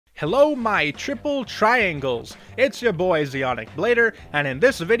Hello my triple triangles, it's your boy Zeonic Blader, and in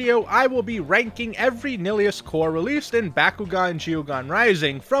this video I will be ranking every Nillious core released in Bakugan Geogan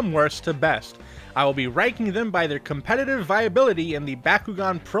Rising from worst to best. I will be ranking them by their competitive viability in the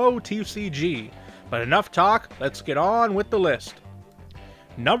Bakugan Pro TCG. But enough talk, let's get on with the list.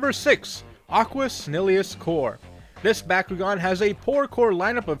 Number 6. Aquos Nillious Core. This Bakugan has a poor core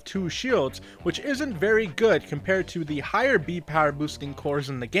lineup of 2 shields, which isn't very good compared to the higher B power boosting cores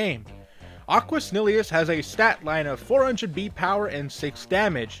in the game. Aquos Nillious has a stat line of 400 B power and 6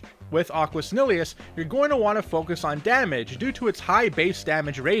 damage. With Aquos Nillious, you're going to want to focus on damage due to its high base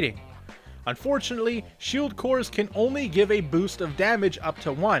damage rating. Unfortunately, shield cores can only give a boost of damage up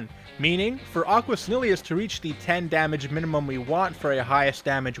to 1, meaning for Aquos Nillious to reach the 10 damage minimum we want for a highest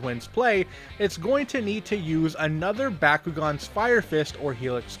damage wins play, it's going to need to use another Bakugan's Fire Fist or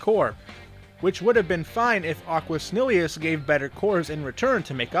Helix core, which would have been fine if Aquos Nillious gave better cores in return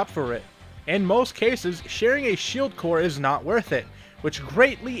to make up for it. In most cases, sharing a shield core is not worth it, which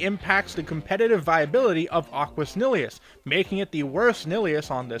greatly impacts the competitive viability of Aquos Nillious, making it the worst Nillious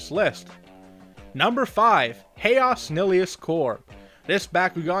on this list. Number 5. Chaos Nillious Core. This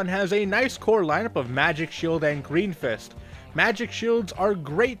Bakugan has a nice core lineup of Magic Shield and Green Fist. Magic Shields are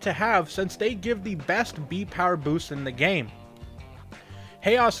great to have since they give the best B power boost in the game.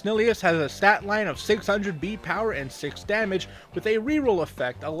 Chaos Nillious has a stat line of 600 B power and 6 damage with a reroll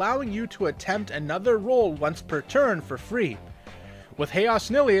effect allowing you to attempt another roll once per turn for free. With Chaos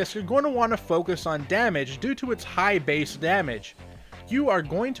Nillious, you're going to want to focus on damage due to its high base damage. You are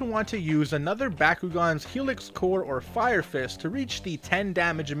going to want to use another Bakugan's Helix core or Fire Fist to reach the 10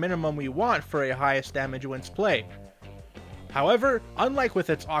 damage minimum we want for a highest damage wins play. However, unlike with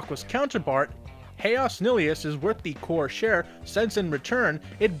its Aquos counterpart, Chaos Nillious is worth the core share since in return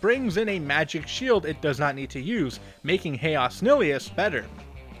it brings in a magic shield it does not need to use, making Chaos Nillious better.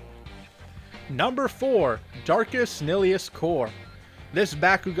 Number 4. Darkest Nillious Core. This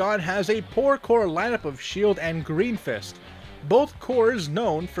Bakugan has a poor core lineup of Shield and Green Fist. Both cores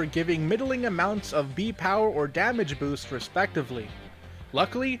known for giving middling amounts of B power or damage boost respectively.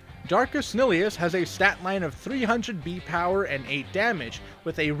 Luckily, Darkest Nillious has a stat line of 300 B power and 8 damage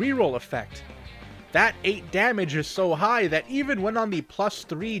with a reroll effect. That 8 damage is so high that even when on the plus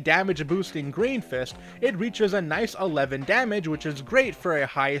 3 damage boosting Green Fist, it reaches a nice 11 damage, which is great for a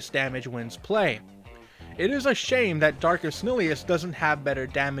highest damage wins play. It is a shame that Darkest Nillious doesn't have better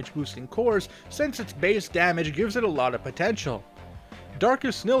damage boosting cores since its base damage gives it a lot of potential.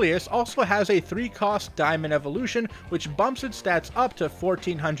 Darkest Nillious also has a 3-cost Diamond Evolution which bumps its stats up to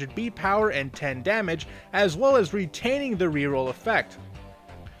 1400 B power and 10 damage, as well as retaining the reroll effect.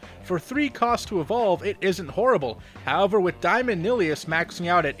 For 3 costs to evolve, it isn't horrible. However, with Diamond Nillious maxing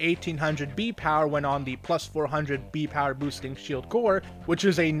out at 1800 B power when on the plus 400 B power boosting shield core, which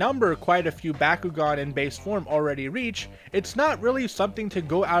is a number quite a few Bakugan in base form already reach, it's not really something to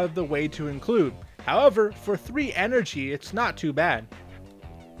go out of the way to include. However, for 3 energy, it's not too bad.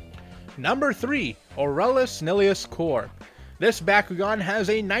 Number 3. Aurelius Nillious Core. This Bakugan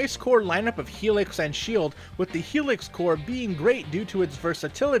has a nice core lineup of Helix and Shield, with the Helix core being great due to its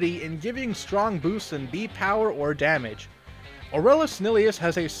versatility in giving strong boosts in B power or damage. Aurelius Nillious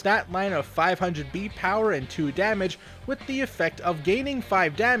has a stat line of 500 B power and 2 damage, with the effect of gaining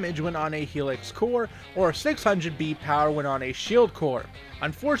 5 damage when on a Helix core, or 600 B power when on a Shield core.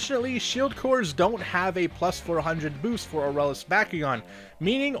 Unfortunately, Shield cores don't have a plus 400 boost for Aurelius Bakugan,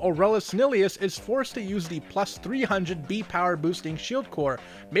 meaning Aurelius Nillious is forced to use the plus 300 B power boosting Shield core,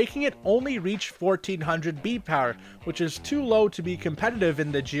 making it only reach 1400 B power, which is too low to be competitive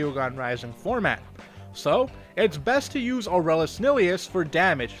in the Geogan Rising format. So, it's best to use Aurelius Nillious for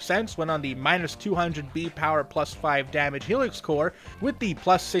damage, since when on the minus 200 B power plus 5 damage Helix core, with the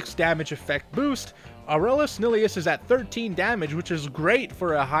plus 6 damage effect boost, Aurelius Nillious is at 13 damage, which is great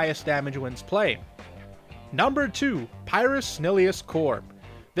for a highest damage wins play. Number 2. Pyrus Nillious Core.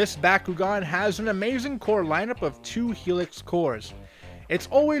 This Bakugan has an amazing core lineup of 2 Helix cores. It's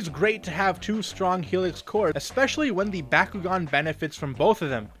always great to have 2 strong Helix cores, especially when the Bakugan benefits from both of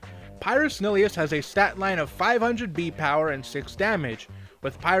them. Pyrus Nillious has a stat line of 500 B power and 6 damage.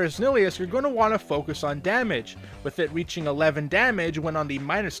 With Pyrus Nillious, you're going to want to focus on damage, with it reaching 11 damage when on the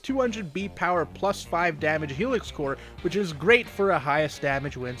minus 200 B power plus 5 damage Helix core, which is great for a highest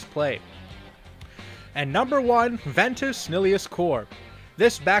damage wins play. And number 1, Ventus Nillious Core.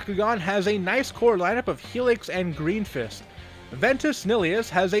 This Bakugan has a nice core lineup of Helix and Green Fist. Ventus Nillious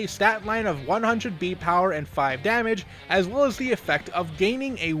has a stat line of 100 B power and 5 damage, as well as the effect of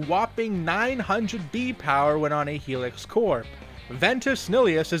gaining a whopping 900 B power when on a Helix core. Ventus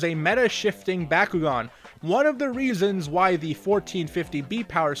Nillious is a meta-shifting Bakugan, One of the reasons why the 1450 B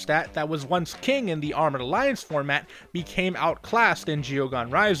power stat that was once king in the Armored Alliance format became outclassed in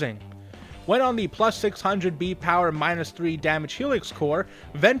Geogan Rising. When on the plus 600 B power minus 3 damage Helix core,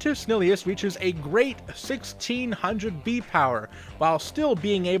 Ventus Nillious reaches a great 1600 B power, while still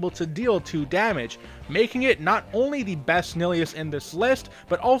being able to deal 2 damage, making it not only the best Nillious in this list,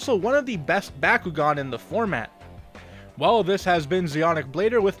 but also one of the best Bakugan in the format. Well, this has been Zeonic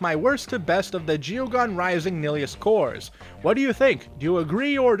Blader with my worst to best of the Geogan Rising Nillious cores. What do you think? Do you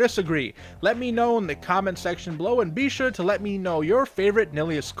agree or disagree? Let me know in the comment section below, and be sure to let me know your favorite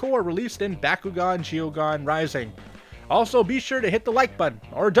Nillious core released in Bakugan Geogan Rising. Also, be sure to hit the like button,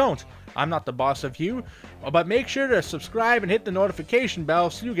 or don't. I'm not the boss of you, but make sure to subscribe and hit the notification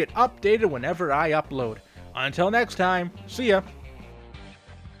bell so you get updated whenever I upload. Until next time, see ya!